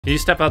Can you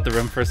step out the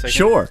room for a second?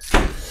 Sure.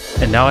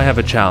 And now I have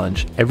a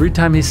challenge. Every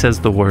time he says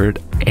the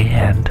word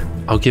 "and,"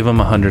 I'll give him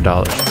 $100.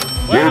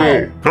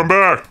 Wow. Come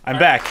back. I'm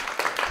back.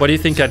 What do you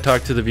think I'd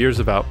talk to the viewers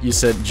about? You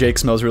said Jake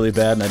smells really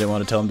bad and I didn't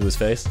want to tell him to his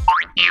face?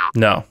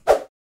 No.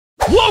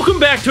 Welcome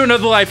back to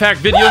another life hack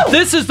video. Whoa!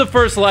 This is the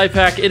first life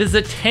hack. It is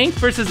a tank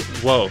versus,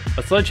 whoa,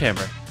 a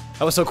sledgehammer.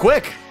 That was so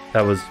quick.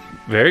 That was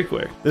very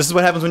quick. This is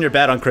what happens when you're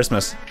bad on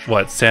Christmas.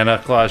 What, Santa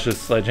Claus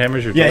just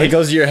sledgehammers your toys? Yeah, he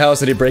goes to your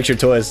house and he breaks your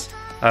toys.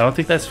 I don't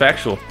think that's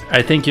factual.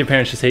 I think your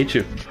parents just hate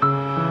you.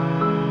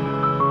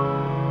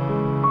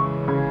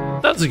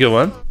 That's a good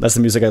one. That's the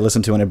music I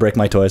listen to when I break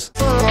my toys.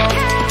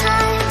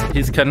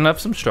 He's cutting up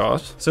some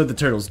straws. So the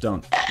turtles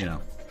don't, you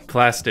know.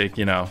 Plastic,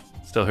 you know,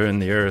 still hurting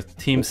the earth.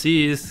 Team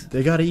C's.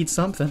 They gotta eat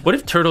something. What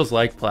if turtles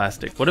like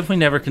plastic? What if we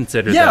never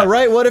considered that? Yeah,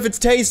 right? What if it's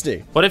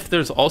tasty? What if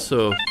there's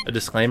also a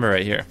disclaimer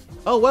right here?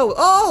 Oh, whoa.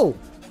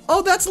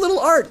 Oh, that's little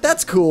art.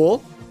 That's cool.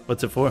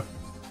 What's it for?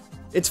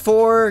 It's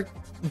for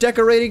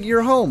decorating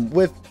your home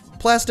with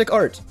plastic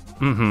art.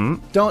 Mm-hmm.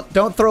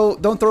 Don't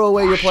throw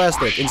away your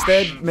plastic.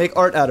 Instead, make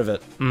art out of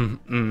it.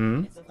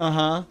 Mm-hmm.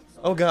 Uh-huh.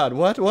 Oh God,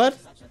 what?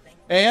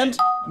 And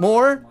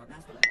more?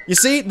 You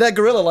see, that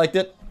gorilla liked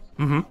it.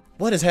 Mm-hmm.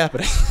 What is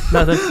happening?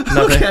 Nothing.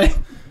 Okay.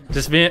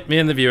 Just me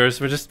and the viewers.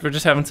 We're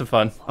just having some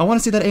fun. I want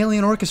to see that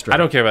alien orchestra. I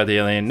don't care about the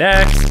alien.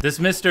 Next, this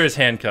mister is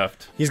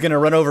handcuffed. He's gonna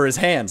run over his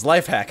hands.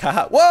 Life hack.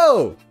 Haha.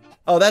 Whoa!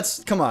 Oh,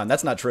 come on.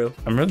 That's not true.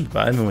 I'm really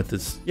vibing with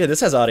this. Yeah, this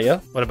has audio.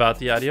 What about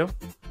the audio?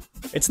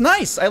 It's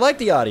nice. I like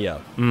the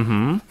audio.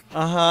 Mm-hmm.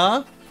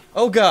 Uh-huh.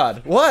 Oh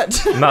God. What?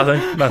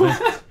 Nothing.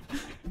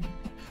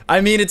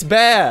 I mean, it's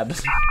bad.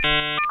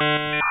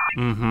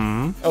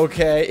 Mm-hmm.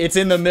 Okay, it's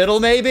in the middle,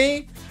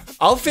 maybe?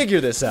 I'll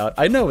figure this out.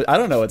 I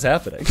don't know what's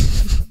happening.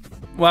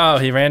 Wow,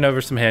 he ran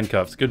over some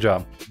handcuffs. Good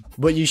job.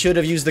 But you should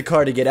have used the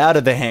car to get out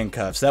of the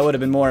handcuffs. That would have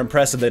been more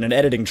impressive than an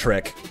editing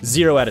trick.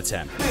 0 out of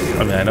 10.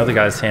 I mean, I know the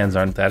guy's hands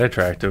aren't that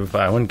attractive,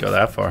 but I wouldn't go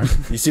that far.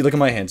 You see, look at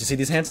my hands. You see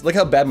these hands? Look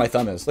how bad my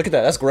thumb is. Look at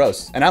that. That's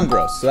gross. And I'm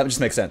gross, so that just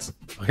makes sense.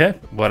 Okay,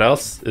 what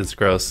else is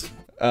gross?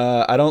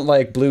 I don't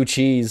like blue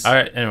cheese. All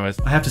right, anyways.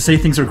 I have to say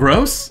things are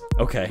gross?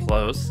 Okay.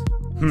 Close.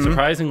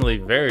 Surprisingly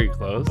very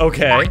close.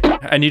 Okay.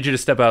 I need you to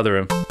step out of the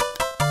room.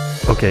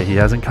 Okay, he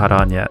hasn't caught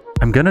on yet.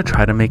 I'm gonna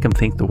try to make him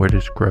think the word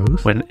is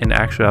gross, when in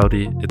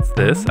actuality, it's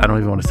this. I don't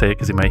even want to say it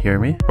because he might hear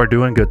me. We're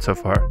doing good so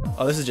far.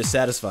 Oh, this is just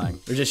satisfying.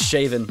 They're just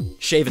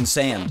shaving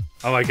sand.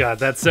 Oh my God,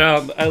 that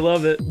sound, I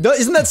love it. No,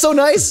 isn't that so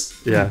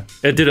nice? Yeah,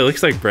 it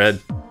looks like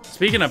bread.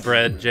 Speaking of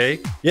bread,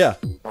 Jake. Yeah.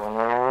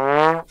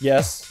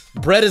 Yes.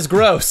 Bread is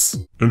gross.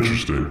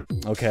 Interesting.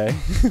 Okay.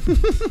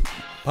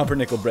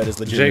 Pumpernickel bread is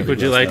legitimately Jake,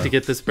 would you gross, like though. to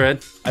get this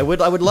bread? I would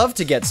love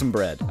to get some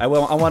bread. I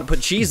want to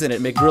put cheese in it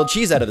and make grilled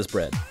cheese out of this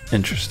bread.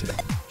 Interesting.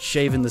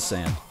 Shave in the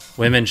sand.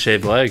 Women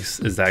shave legs.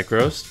 Is that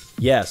gross?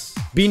 Yes.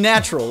 Be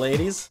natural,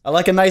 ladies. I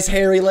like a nice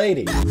hairy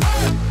lady.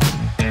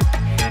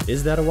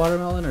 Is that a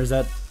watermelon or is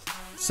that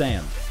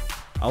sand?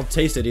 I'll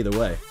taste it either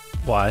way.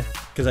 Why?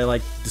 Because I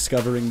like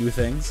discovering new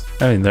things.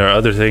 I mean, there are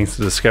other things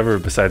to discover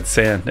besides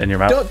sand in your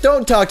mouth.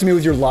 Don't talk to me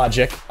with your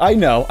logic. I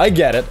know. I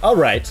get it. All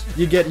right.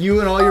 You get you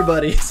and all your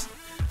buddies,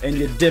 and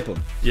you dip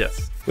them.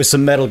 Yes. With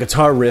some metal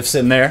guitar riffs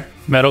in there.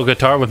 Metal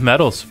guitar with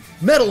medals.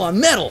 Metal on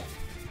metal.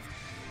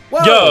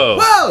 Whoa! Yo!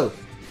 Whoa!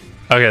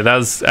 Okay, that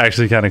was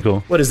actually kind of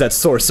cool. What is that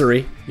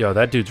sorcery? Yo,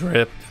 that dude's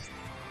ripped.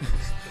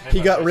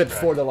 He got ripped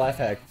for the life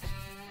hack.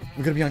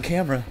 We're gonna be on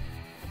camera.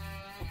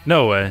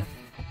 No way.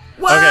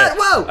 What? Okay.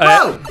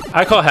 Whoa!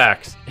 I call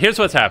hacks. Here's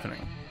what's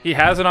happening. He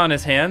has it on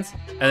his hands,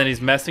 and then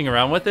he's messing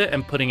around with it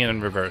and putting it in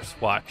reverse.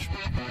 Watch.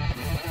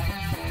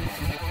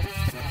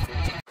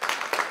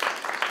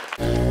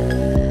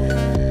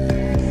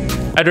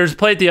 Editors,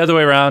 play it the other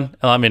way around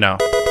and let me know.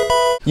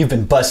 You've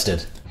been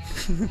busted.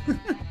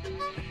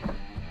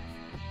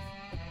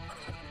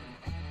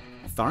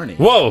 Tharny.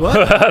 Whoa!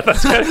 What?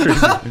 That's kind of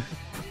crazy.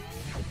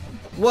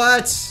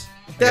 What?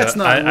 That's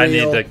not real. I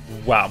need to.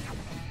 Wow.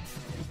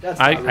 That's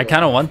not real. I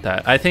kind of want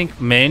that. I think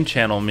main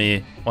channel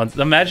me wants.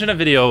 Imagine a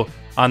video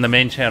on the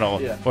main channel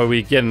where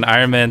we get an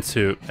Iron Man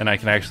suit and I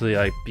can actually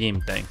like beam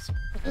things.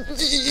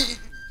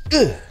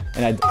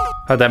 And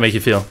How'd that make you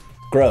feel?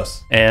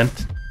 gross. And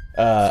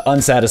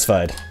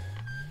Unsatisfied.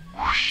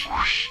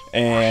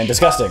 And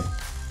disgusting.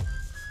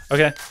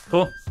 okay,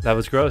 cool. That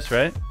was gross,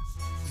 right?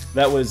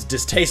 That was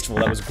distasteful.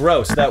 That was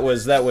gross. That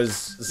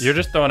was. You're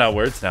just throwing out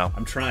words now.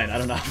 I'm trying. I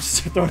don't know. I'm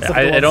just throwing stuff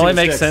at the wall It and only see what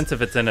makes sticks. sense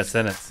if it's in a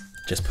sentence.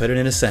 Just put it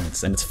in a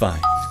sentence and it's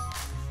fine.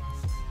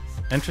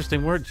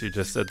 Interesting words you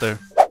just said there.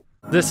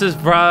 This is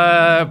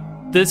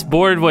this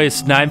board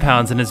weighs 9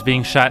 pounds and is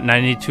being shot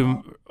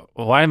 92.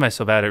 Why am I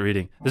so bad at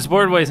reading? This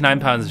board weighs 9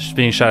 pounds and is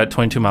being shot at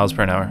 22 miles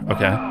per hour.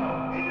 Okay.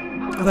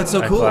 Oh, that's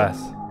so High cool. class.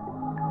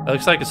 That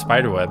looks like a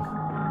spider web.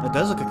 That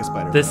does look like a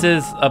spider. This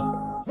is a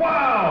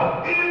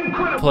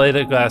plate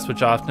of glass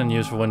which often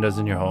used for windows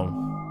in your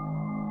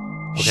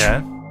home.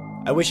 Okay.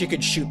 I wish you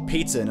could shoot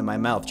pizza into my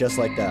mouth just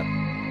like that.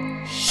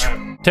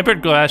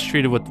 Tempered glass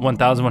treated with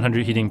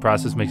 1,100 heating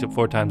process makes it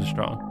 4 times as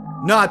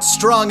strong. Not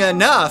strong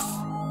enough.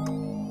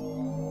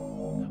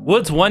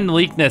 Wood's one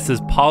weakness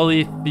is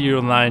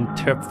polyethylene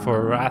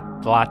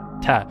terephthalate.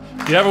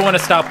 If you ever want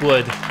to stop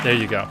wood, there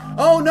you go.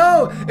 Oh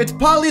no! It's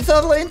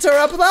polyethylene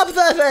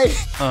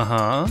terephthalate.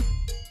 Uh-huh.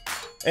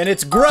 And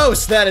it's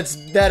gross that it's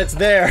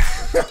there.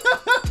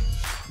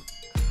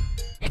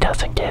 He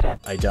doesn't get it.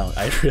 I don't.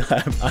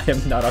 I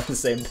am not on the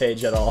same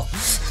page at all.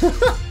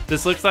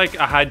 This looks like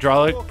a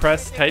hydraulic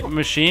press type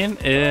machine.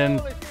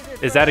 And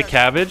is that a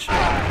cabbage?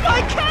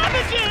 My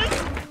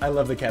cabbages! I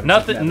love the cabbage.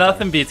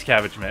 Nothing beats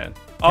Cabbage Man.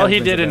 All he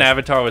Cabbage did the in best.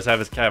 Avatar was have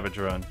his cabbage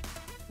run.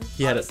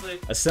 He had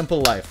a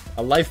simple life.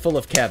 A life full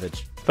of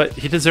cabbage. But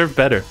he deserved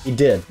better. He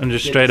did. I'm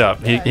just straight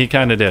up. He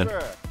kind of did.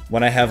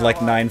 When I have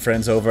like 9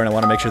 friends over and I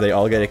want to make sure they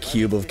all get a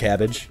cube of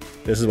cabbage,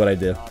 this is what I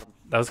do.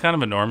 That was kind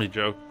of a normie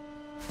joke.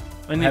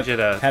 I need you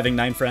to. Having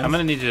 9 friends? I'm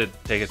gonna need you to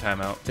take a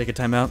time out. Take a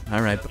time out?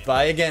 Alright.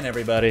 Bye again,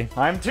 everybody.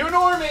 I'm too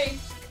normie!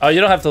 Oh,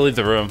 you don't have to leave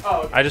the room.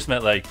 Oh, okay. I just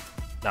meant like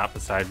not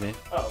beside me.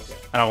 Oh, okay.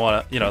 I don't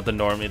want to, the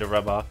normie to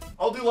rub off.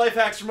 I'll do life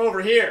hacks from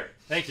over here.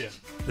 Thank you.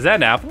 Is that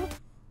an apple?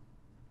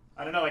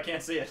 I don't know, I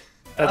can't see it.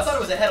 That's- I thought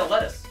it was a head of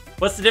lettuce.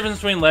 What's the difference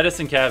between lettuce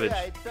and cabbage?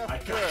 I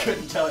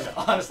couldn't tell you,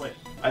 honestly.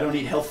 I don't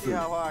eat health food.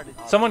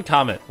 Someone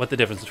comment what the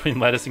difference between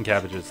lettuce and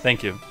cabbage is.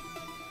 Thank you.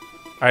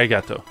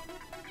 Arigato.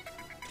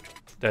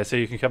 Did I say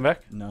you can come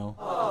back? No.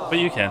 But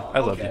you can. I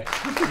love you.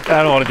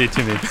 I don't want to be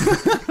too mean.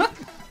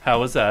 How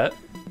was that?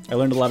 I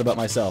learned a lot about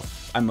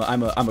myself. I'm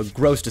a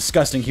gross,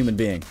 disgusting human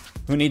being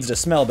who needs to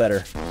smell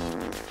better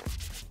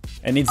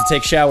and needs to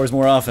take showers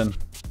more often.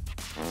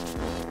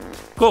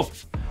 Cool.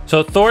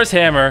 So Thor's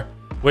hammer,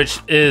 which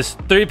is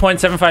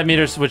 3.75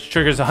 meters, which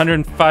triggers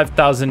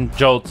 105,000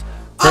 jolts.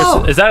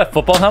 Oh! Is that a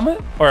football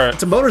helmet? Or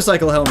It's a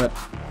motorcycle helmet.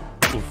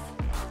 Oof.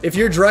 If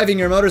you're driving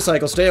your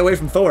motorcycle, stay away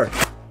from Thor.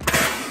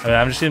 I mean,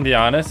 I'm just gonna be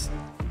honest.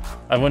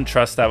 I wouldn't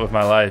trust that with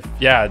my life.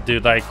 Yeah,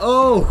 dude, like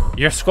Oh!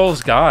 your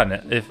skull's gone.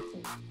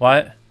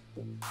 What?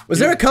 Was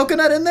there a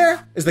coconut in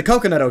there? Is the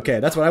coconut okay?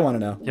 That's what I want to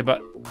know. Yeah,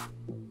 but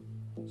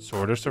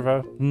sort of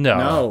survived?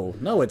 No.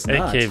 No, it's It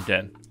not. caved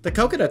in. The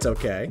coconut's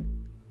okay.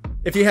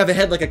 If you have a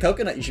head like a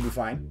coconut, you should be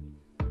fine.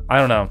 I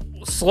don't know.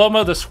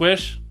 Slow-mo the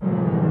squish.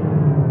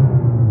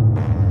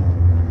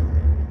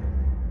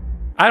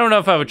 I don't know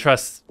if I would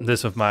trust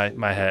this with my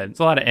head. There's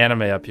a lot of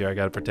anime up here I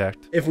gotta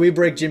protect. If we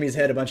break Jimmy's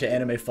head, a bunch of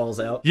anime falls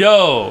out.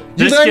 Yo!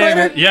 This like game,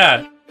 that?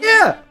 yeah.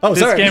 Yeah! Oh, This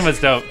sorry. game was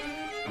dope.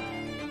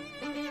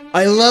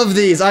 I love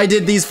these. I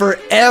did these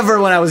forever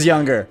when I was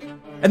younger.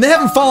 And they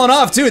haven't fallen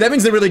off, too. That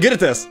means they're really good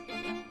at this.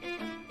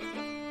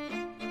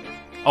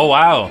 Oh,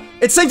 wow.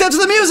 It's synced up to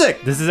the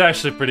music! This is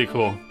actually pretty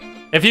cool.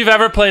 If you've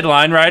ever played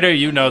Line Rider,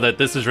 you know that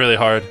this is really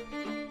hard.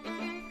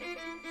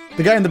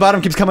 The guy in the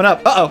bottom keeps coming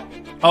up. Uh-oh.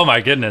 Oh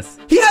my goodness.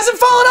 He hasn't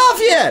fallen off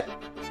yet!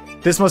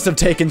 This must have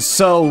taken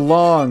so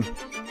long.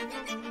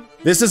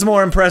 This is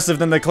more impressive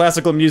than the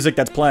classical music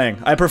that's playing.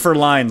 I prefer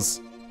lines.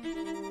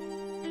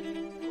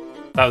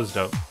 That was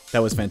dope. That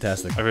was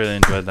fantastic. I really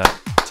enjoyed that.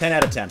 10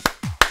 out of 10.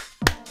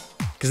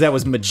 Because that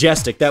was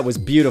majestic. That was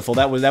beautiful.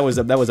 That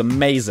was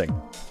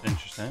amazing.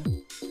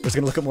 Interesting. We're just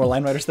gonna look at more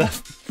Line Rider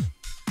stuff.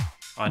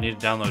 Oh, I need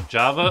to download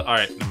Java?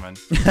 Alright, never mind.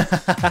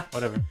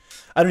 Whatever.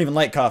 I don't even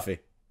like coffee.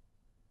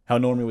 How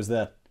normie was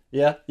that?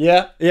 Yeah.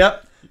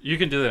 You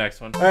can do the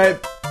next one. Alright.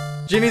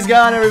 Jimmy's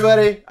gone,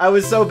 everybody. I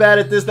was so bad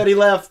at this that he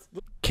left.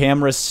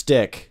 Camera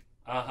stick.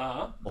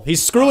 Uh-huh.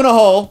 He's screwing a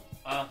hole.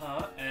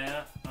 Uh-huh.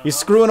 He's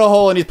screwing a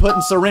hole and he's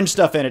putting syringe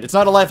stuff in it. It's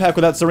not a life hack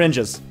without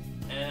syringes.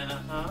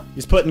 Uh-huh.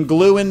 He's putting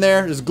glue in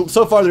there.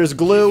 So far there's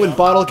glue and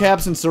bottle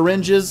caps and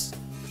syringes.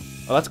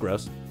 Oh, that's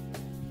gross.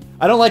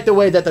 I don't like the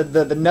way that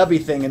the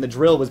nubby thing in the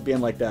drill was being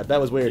like that. That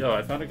was weird. Yo,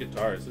 I found a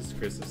guitar. Is this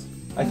Chris's?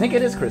 I think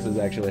it is Chris's,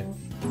 actually.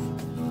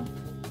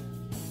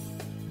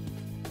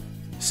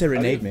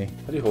 Serenade me.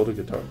 How do you hold a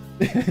guitar?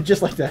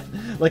 Just like that.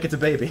 Like it's a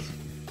baby.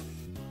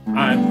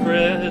 I'm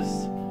Chris.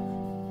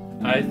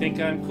 I think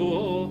I'm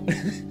cool.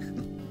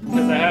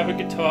 Because I have a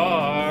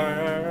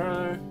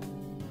guitar.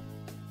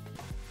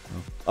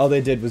 All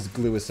they did was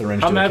glue a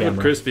syringe How to a mad camera.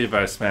 would Chris be if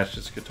I smashed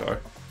his guitar?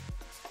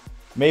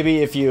 Maybe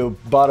if you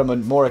bought him a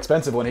more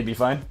expensive one, he'd be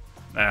fine.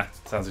 Nah,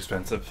 sounds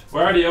expensive.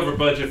 We're already over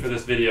budget for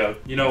this video.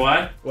 You know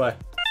why? Why?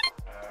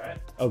 Alright.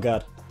 Oh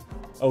god.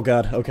 Oh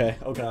god, okay.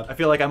 Oh god. I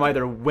feel like I'm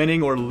either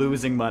winning or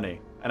losing money,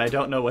 and I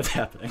don't know what's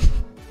happening.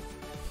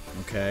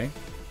 Okay.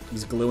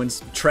 He's gluing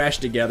trash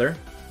together.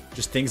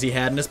 Just things he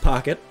had in his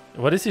pocket.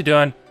 What is he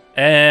doing?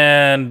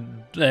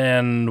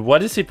 And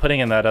what is he putting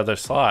in that other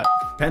slot?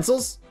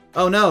 Pencils?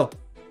 Oh no.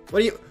 What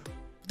do you...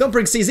 Don't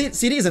bring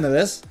CDs into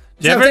this.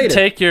 Do you ever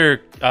take your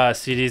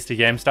CDs to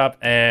GameStop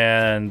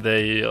and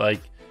they, like,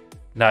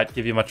 not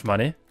give you much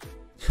money?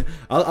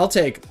 I'll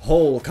take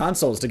whole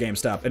consoles to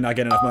GameStop and not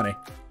get enough money.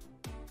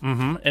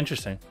 Mm-hmm.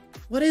 Interesting.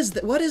 What is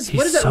that? What is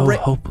He's that? so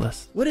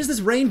hopeless. What is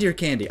this reindeer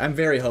candy? I'm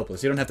very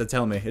hopeless. You don't have to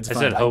tell me. It's I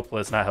fine. said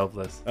hopeless, not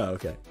hopeless. Oh,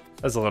 okay.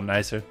 That's a little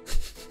nicer.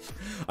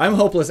 I'm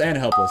hopeless and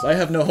helpless. I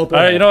have no hope. All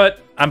right, you know what?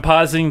 I'm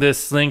pausing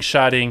this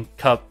slingshotting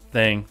cup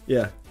thing.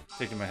 Yeah.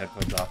 Taking my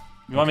headphones off.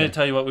 You want me to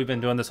tell you what we've been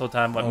doing this whole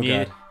time? What me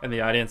God. and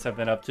the audience have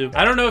been up to?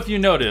 I don't know if you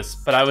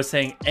noticed, but I was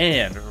saying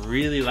 "and"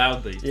 really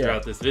loudly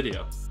throughout this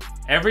video.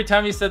 Every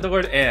time you said the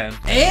word and.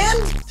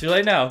 And? Too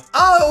late now.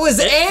 Oh, it was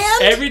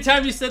and? Every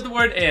time you said the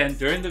word and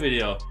during the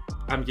video,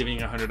 I'm giving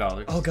you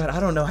 $100. Oh god, I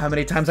don't know how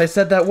many times I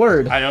said that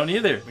word. I don't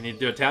either. We need to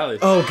do a tally.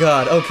 Oh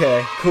god,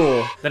 okay,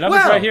 cool. The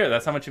number's Wow. right here.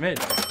 That's how much you made.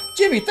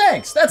 Jimmy,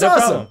 thanks. That's No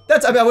awesome. problem.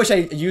 That's. I wish I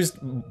used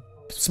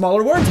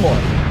smaller words more.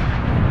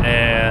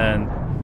 And